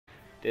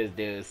This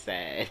dude's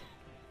sad.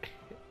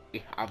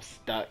 I'm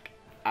stuck.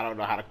 I don't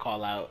know how to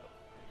call out.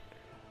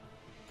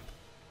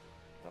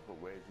 I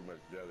put way too much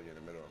jelly in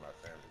the middle of my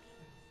sandwich.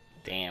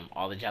 Damn,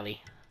 all the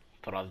jelly.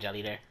 Put all the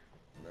jelly there.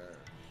 Man,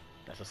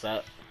 That's what's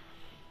up.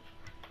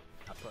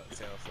 I put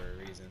fail for a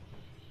reason.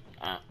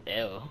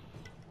 Ew.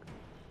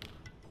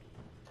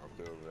 I'm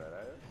feeling that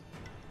ass.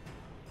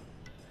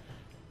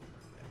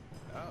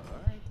 Oh,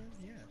 alright then,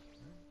 yeah.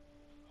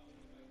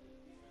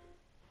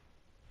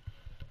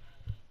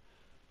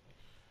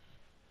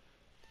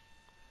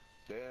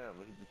 Damn,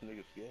 look at this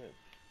nigga's skin.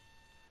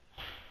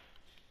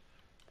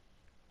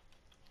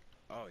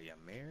 Oh, yeah,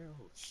 Mayor?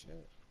 Oh,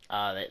 shit.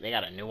 They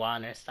got a new one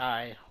on their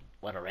side.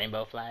 What, a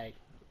rainbow flag?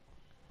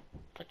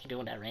 What you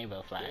doing with that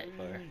rainbow flag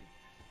for?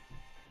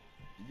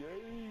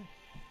 Yay!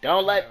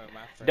 Don't let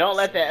My friend don't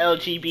let the said,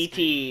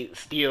 LGBT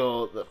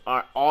steal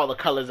all the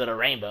colors of the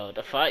rainbow.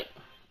 The fuck?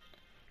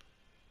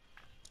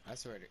 I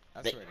swear to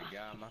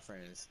God, my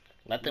friends.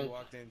 Let We them.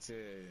 walked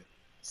into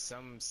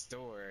some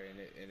store and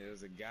it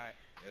was a guy.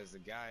 There was a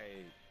guy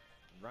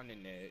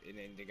running it, and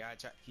then the guy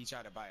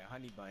tried to buy a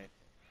honey bun.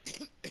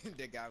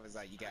 The guy was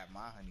like, "You got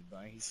my honey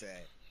bun?" He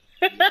said,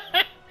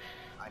 "Yeah."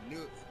 I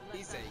knew.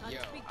 He said, "Yo,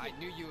 I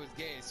knew you was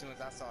gay as soon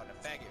as I saw the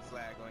faggot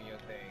flag on your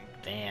thing."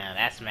 Damn,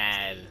 that's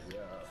mad. Yo.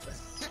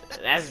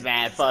 That's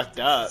mad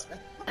fucked up.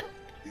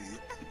 He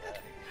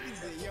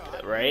said, "Yo,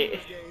 I knew Right? you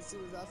was gay as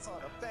soon as I saw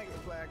the faggot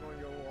flag on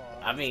your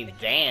wall." I mean,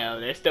 damn,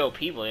 there's still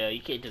people, yo.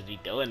 You can't just be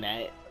doing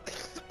that.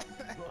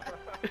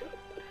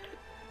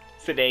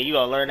 So then you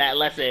gonna learn that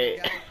lesson.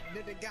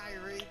 Then the guy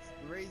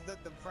raised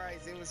up the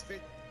price. It was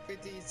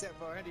 15 cents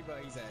for a honey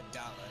bun. He said $1.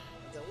 I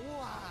said,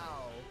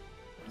 "Wow."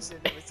 You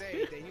should never say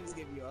anything. He was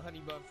giving you a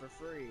honey bun for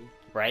free.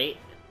 Right?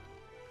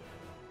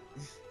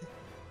 He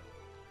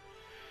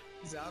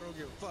said, "I don't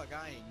give a fuck.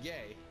 I ain't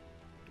gay."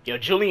 Yo,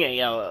 Julian,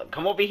 yo,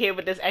 come over here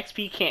with this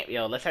XP camp,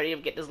 yo. Let's hurry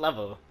up get this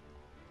level.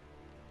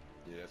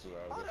 Yeah, that's what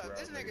I was. Hold up,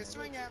 this nigga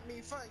swing at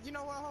me. Fuck, you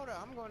know what? Hold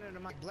up, I'm going into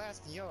my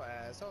blasting your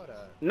ass. Hold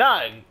up.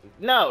 No,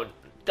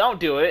 don't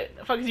do it.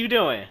 The fuck is you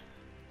doing?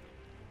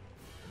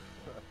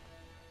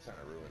 Trying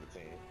to ruin the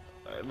team.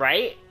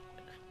 Right?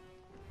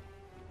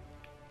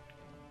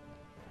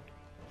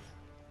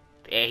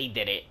 Yeah, he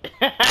did it.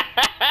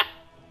 That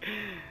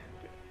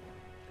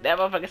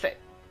motherfucker said,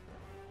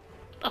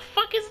 "The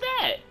fuck is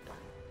that?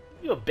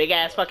 You a big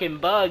ass fucking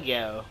bug,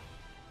 yo."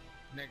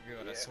 Nigga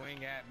gonna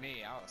swing at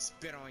me. I'll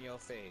spit on your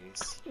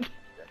face.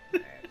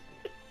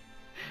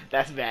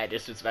 That's mad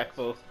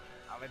disrespectful.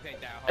 I'm gonna take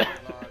that hard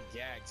log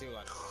gag too.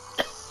 Like,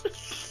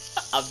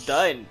 I'm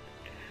done.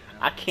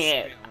 I'm I gonna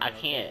can't. spit on I your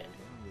can't. face.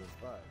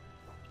 Fuck.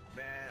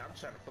 Man, I'm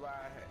trying to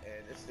fly,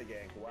 and this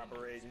nigga ain't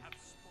cooperating.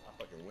 My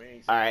fucking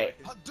wings. Alright.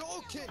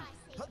 Hadouken!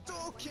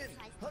 Hadouken!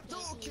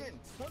 Hadouken!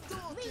 Hadouken!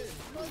 Hadouken!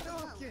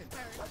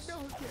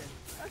 Hadouken!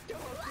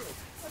 Hadouken!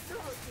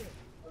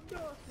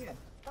 Hadouken!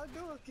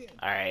 Hadouken!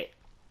 Alright.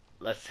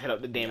 Let's hit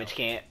up the damage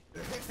camp.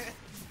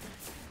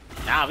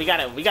 Nah, we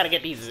gotta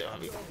get these.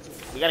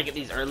 We gotta get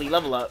these early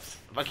level ups.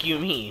 Fuck you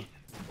and me.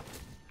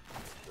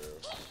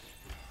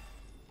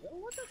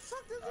 What the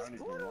fuck I does don't this even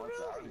portal want. I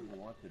don't do? even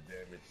want the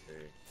damage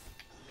thing.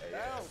 Hey,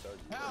 Help!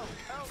 Help!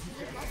 Help!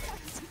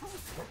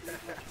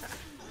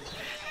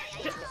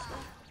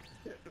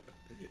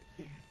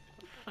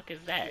 Fuck is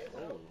that?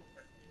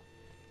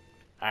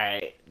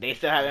 Alright. They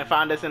still haven't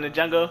found us in the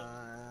jungle.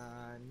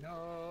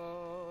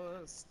 No.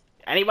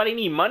 Anybody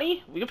need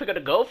money? We can pick up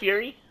the Gold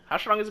Fury. How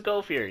strong is the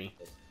Gold Fury?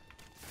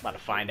 About to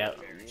find out.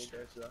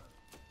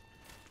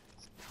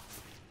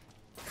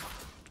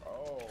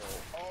 Oh,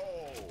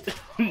 oh.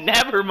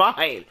 Never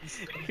mind.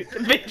 The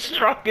bitch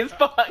strong as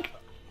fuck.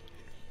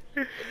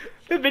 The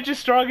bitch is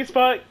strong as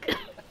fuck.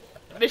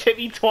 Bitch hit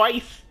me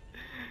twice.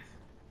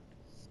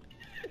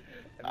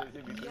 And then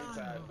hit me 3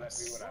 times, left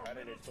me with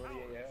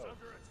 128 health.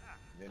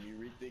 Then you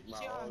rethink my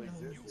whole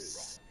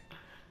existence.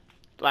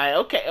 Like,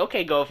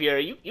 okay, Gold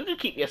Fury, you can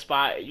keep your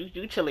spot.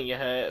 You chill in your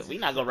hood. We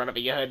not gonna run up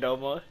in your hood no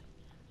more.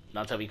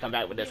 Not until we come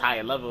back with this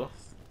higher level.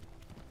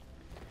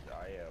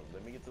 Oh yeah,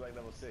 let me get to like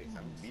level 6.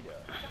 I'm beat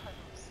up.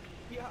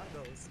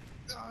 Yados.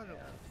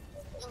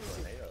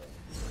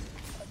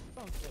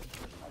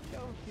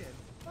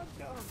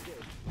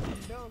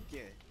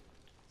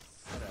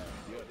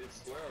 Yo, this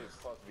squirrel is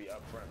supposed to be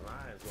up front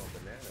lines going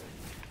bananas.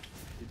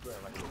 He's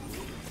playing like a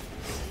weed.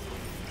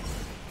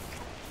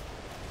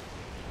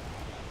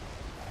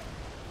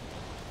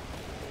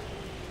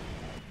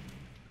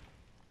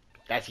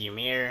 That's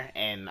Ymir,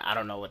 and I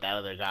don't know what that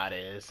other god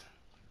is.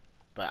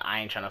 But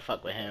I ain't trying to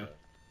fuck with him.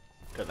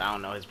 Because I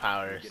don't know his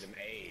powers. Get him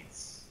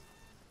AIDS.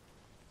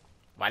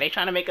 Why they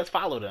trying to make us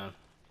follow them?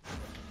 I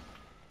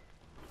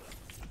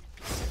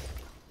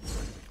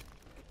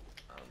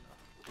don't know.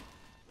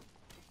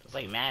 It's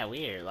like mad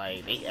weird.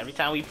 Like, every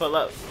time we pull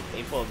up,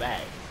 they pull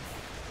back.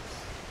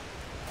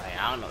 Like,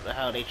 I don't know what the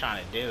hell they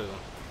trying to do.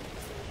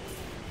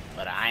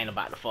 But I ain't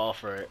about to fall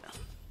for it.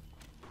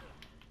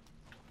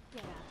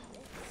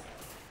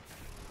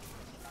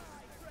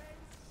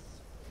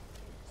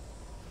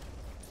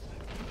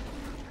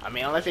 I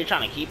mean, unless they're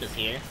trying to keep us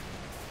here.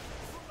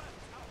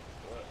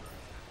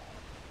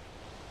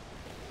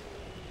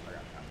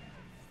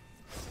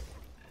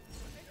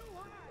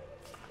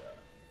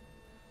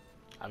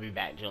 I'll be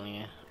back,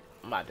 Julian.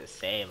 I'm about to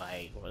say,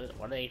 like, what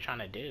are they trying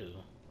to do?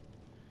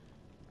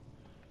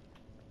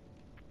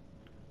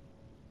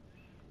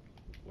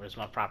 Where's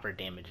my proper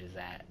damages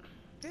at?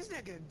 This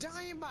nigga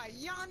dying by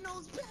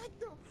Yano's back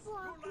the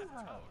fuck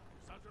up.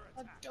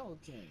 I'm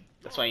joking.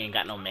 That's why you ain't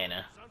got no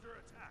mana.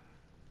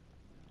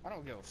 I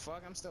don't give a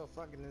fuck. I'm still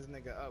fucking this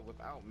nigga up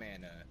without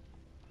mana.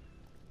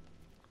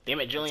 Damn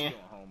it, Julian.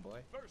 What you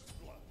doing,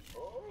 homeboy?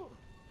 Oh,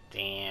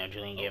 Damn,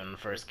 Julian gave him the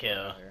first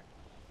kill.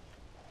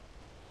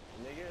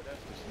 nigga,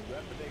 that's what you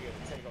left a nigga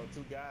to take on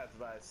 2 guys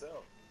by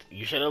itself.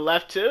 You should have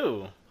left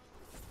too.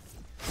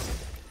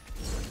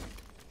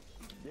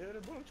 Yeah,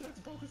 the bullet tried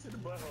to focus in the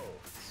butthole.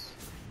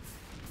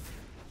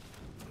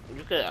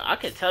 I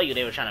could tell you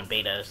they were trying to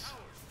bait us,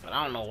 but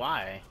I don't know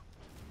why.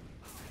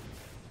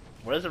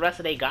 Where's the rest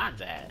of their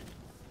gods at?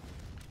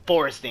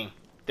 Foresting.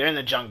 They're in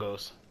the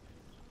jungles.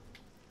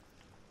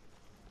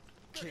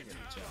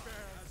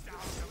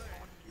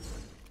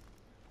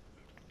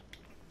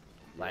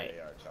 Like, yeah, they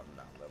are chopping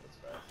down levels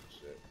fast and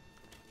shit.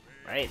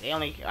 right? They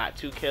only got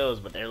 2 kills,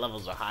 but their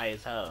levels are high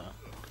as hell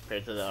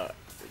compared to the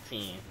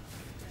team.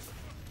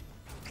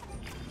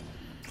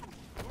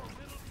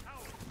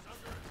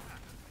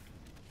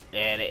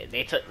 Yeah,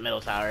 they took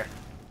middle tower.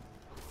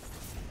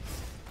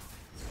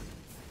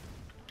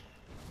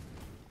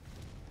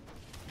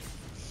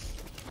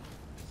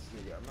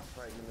 Nigga, I'm not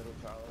fighting the middle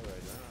tower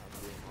right now.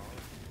 I'm doing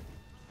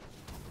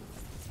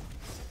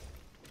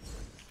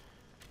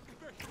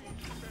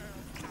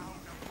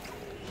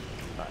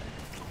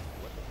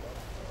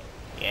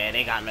Yeah,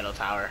 they got middle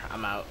tower.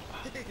 I'm out.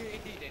 He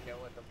didn't know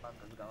what the fuck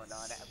was going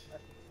on.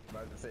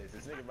 about to say, is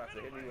this nigga about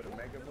to hit me with a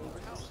mega move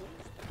or something?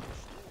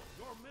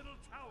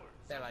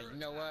 They're like, you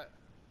know what?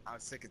 I'm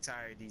sick and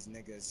tired of these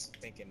niggas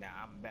thinking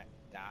that that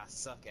I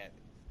suck at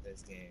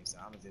this game, so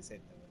I'm gonna just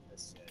hit them with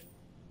this shit.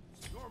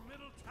 Your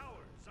middle tower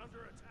is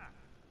under attack.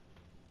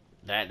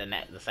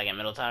 The second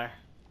middle tower.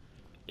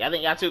 Yeah, I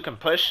think y'all two can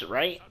push,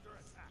 right?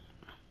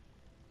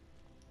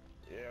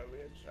 Yeah, we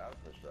had shot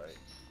push, right?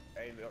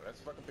 Hey, no, let's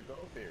fuck up the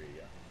gold theory,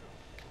 yeah.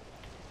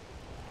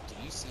 Do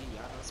you see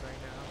Giannis right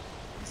now?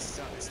 He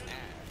sucks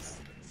ass.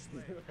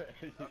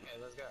 Okay,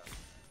 let's go.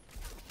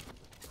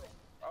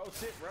 Oh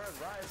shit, run,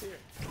 Ryan's here.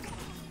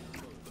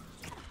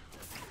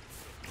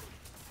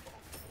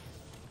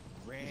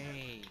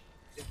 Ray.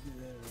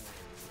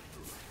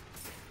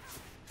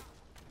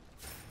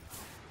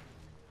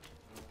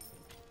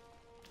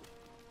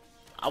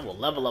 I will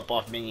level up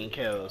off minion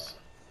kills.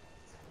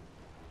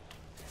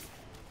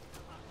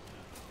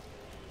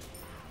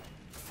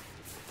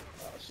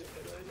 Oh shit,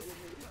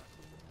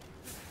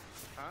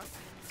 Huh?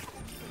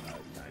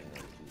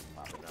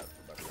 popping up,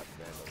 about to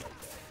vandal like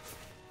that.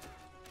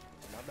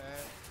 My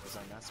bad. Was I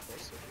not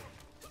supposed to?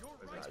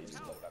 Nah, you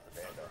just left out the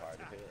vandal hard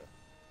as hell.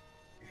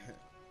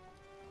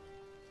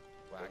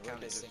 Well, I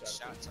counted 6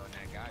 shots on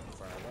that guy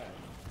before I left.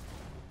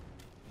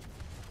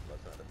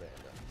 That's not a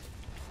vandal.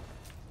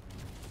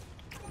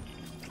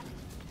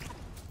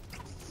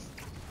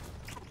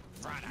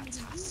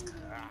 Ratatusk.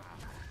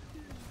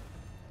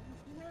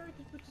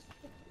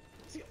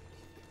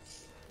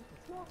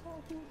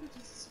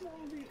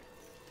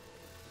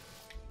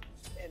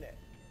 And that,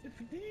 if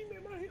he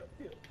made my hip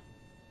dip.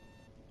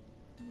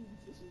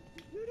 Just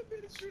a little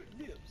bit of short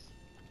dips.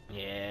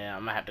 Yeah,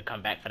 I'm gonna have to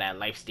come back for that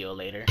lifesteal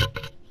later.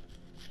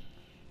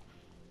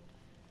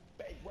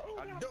 Bang, bro,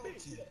 I don't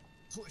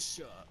push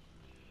up.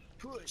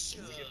 Push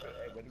up.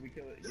 Hey, when did we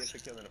kill it? Get to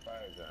killing the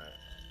fire giant.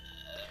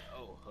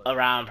 Oh,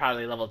 Around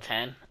probably level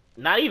 10.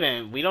 Not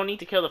even. We don't need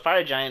to kill the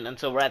fire giant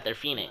until we're at their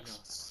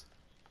phoenix.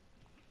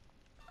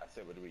 I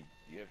said, what do we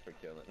get for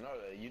killing? No,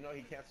 you know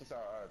he cancels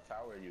our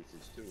tower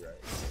usage too, right?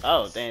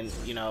 Oh, then,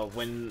 you know,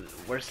 when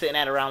we're sitting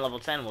at around level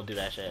 10, we'll do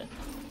that shit.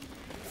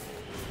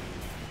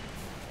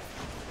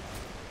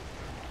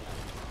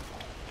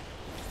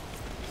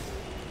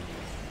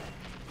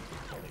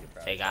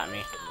 They got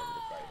me.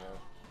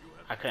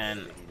 I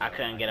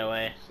couldn't get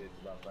away.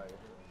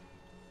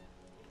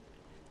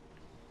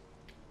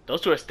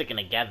 Those two are sticking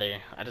together.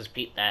 I just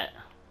peeped that.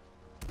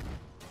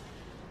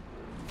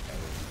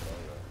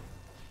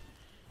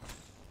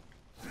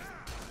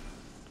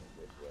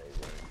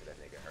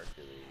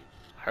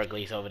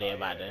 Hercules over there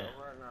about to.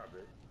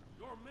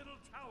 Your middle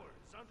tower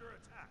is under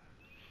attack.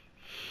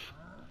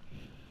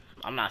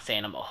 I'm not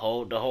saying I'm gonna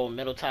hold the whole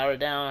middle tower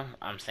down.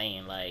 I'm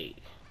saying like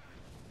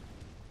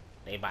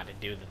they about to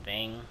do the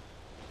thing.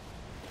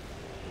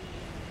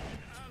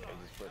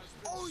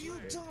 Oh, you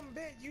dumb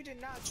bitch! You did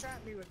not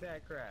trap me with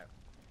that crap.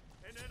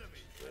 An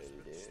enemy has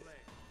been slain.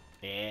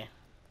 Yeah.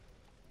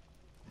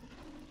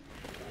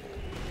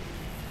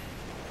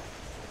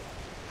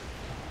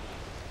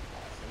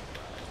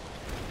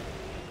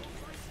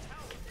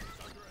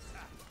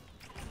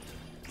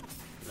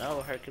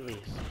 No, Hercules.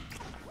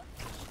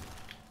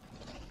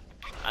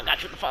 I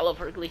got you to follow up,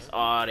 Hercules.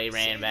 Oh, they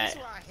ran See, back.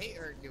 That's why I hate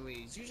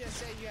Hercules. You just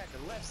said you had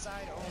the left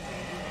side only.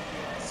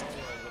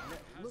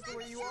 Look at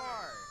where you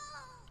are.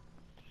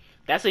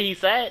 That's what he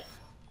said.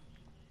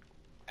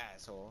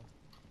 Asshole.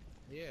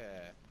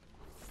 Yeah.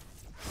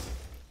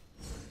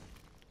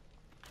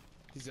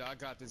 He said, I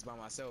got this by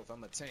myself.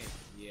 I'm a tank.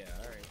 Yeah,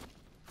 alright.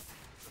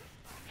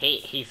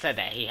 He said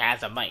that he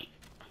has a mic.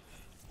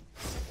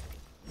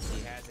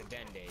 He has a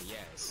dende,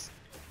 yes.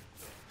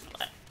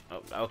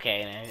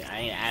 Okay, and I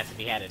ain't asked if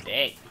he had a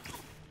dick.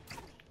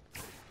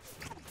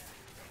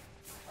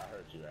 I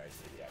heard you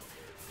actually. Yeah.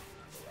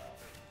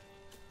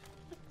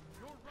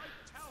 Your right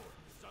tower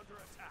is under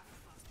attack.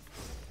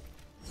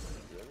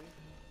 Really?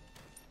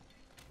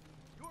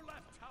 Your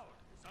left tower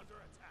is under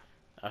attack.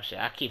 Oh shit,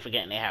 I keep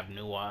forgetting they have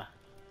Nuwa.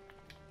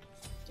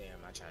 Damn,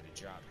 I tried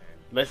to drop him.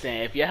 Listen,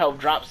 if your health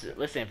drops, to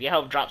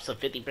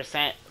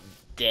 50%,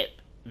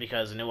 dip,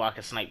 because Nuwa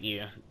can snipe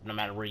you no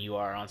matter where you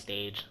are on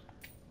stage.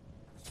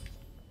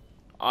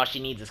 All she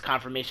needs is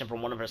confirmation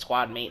from one of her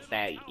squad mates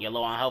that you're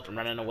low on health and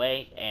running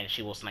away, and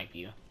she will snipe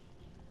you.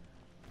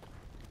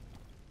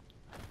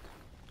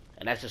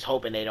 And that's just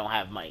hoping they don't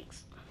have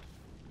mics.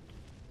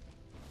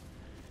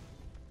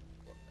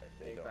 If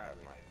they don't have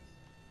mics,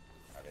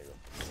 how they gonna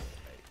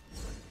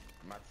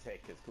I'm about to say,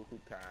 cause Cuckoo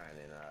Khan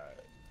and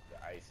the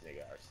Ice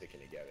nigga are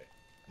sticking together.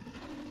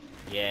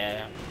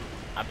 Yeah,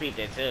 I peeped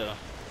it too.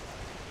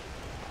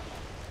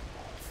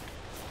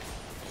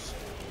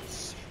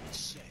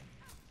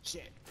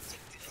 Shit.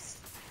 Take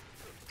this.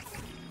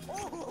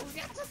 Oh,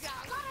 that took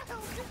out a lot of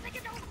help. This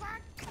nigga don't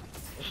work.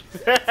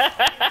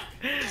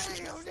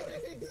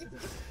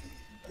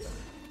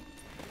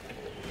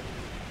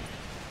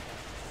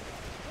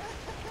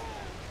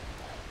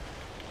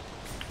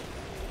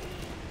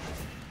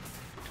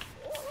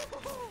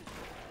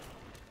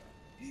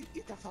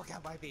 Get the fuck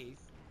out my face.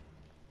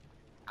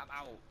 I'm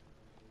out.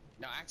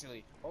 No,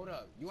 actually, hold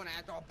up. You wanna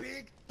act all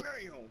big?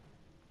 Bury him.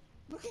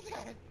 Look at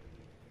that.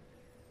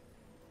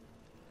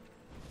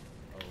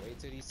 Oh, wait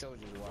till these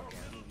soldiers walk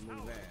in.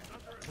 Move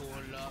in.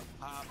 Pull up,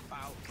 hop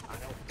out. I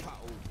don't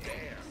pop. Oh,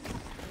 damn.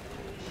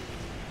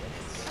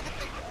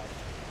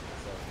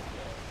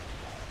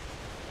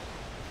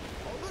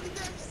 Oh, look at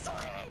that. He's so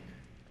high.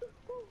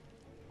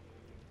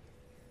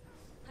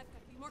 I've got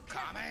to be more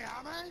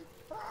careful. Kame.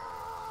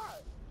 Ah!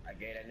 I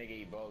gave that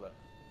nigga Ebola.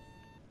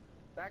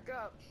 Back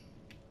up.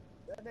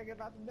 That nigga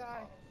about to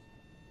die.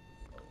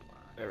 Oh my.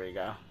 There we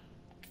go.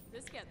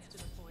 This gets to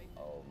the point.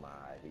 Oh my.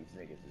 These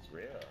niggas is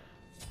real.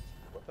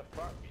 What the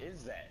fuck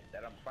is that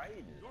I'm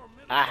fighting? Your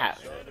middle I have.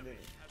 Shorter than-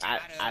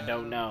 I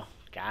don't know.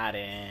 Got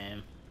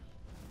him.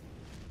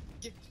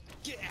 Get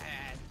your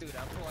ass through the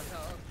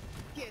portal.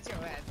 Get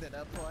your ass to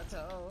the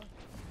portal.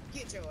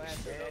 Get your ass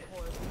to the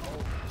portal.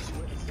 Oh, she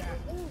went to the sky.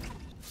 Ooh,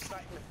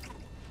 snipe me.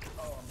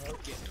 Oh, I'm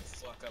hooked. Get the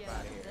fuck up Get out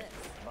of this. here.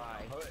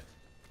 Bye. I'm hooked.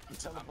 I'm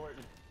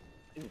teleporting.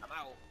 I'm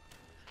out.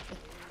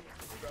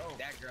 Go.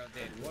 That girl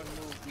did one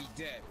move, we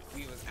dead.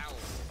 We was out.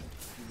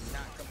 We did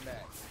not come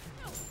back.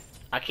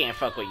 I can't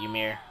fuck with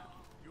Ymir.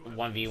 1v1.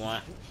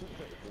 Clearly,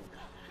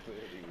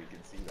 we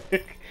can see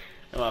that.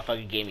 That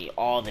motherfucker gave me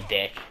all the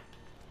dick.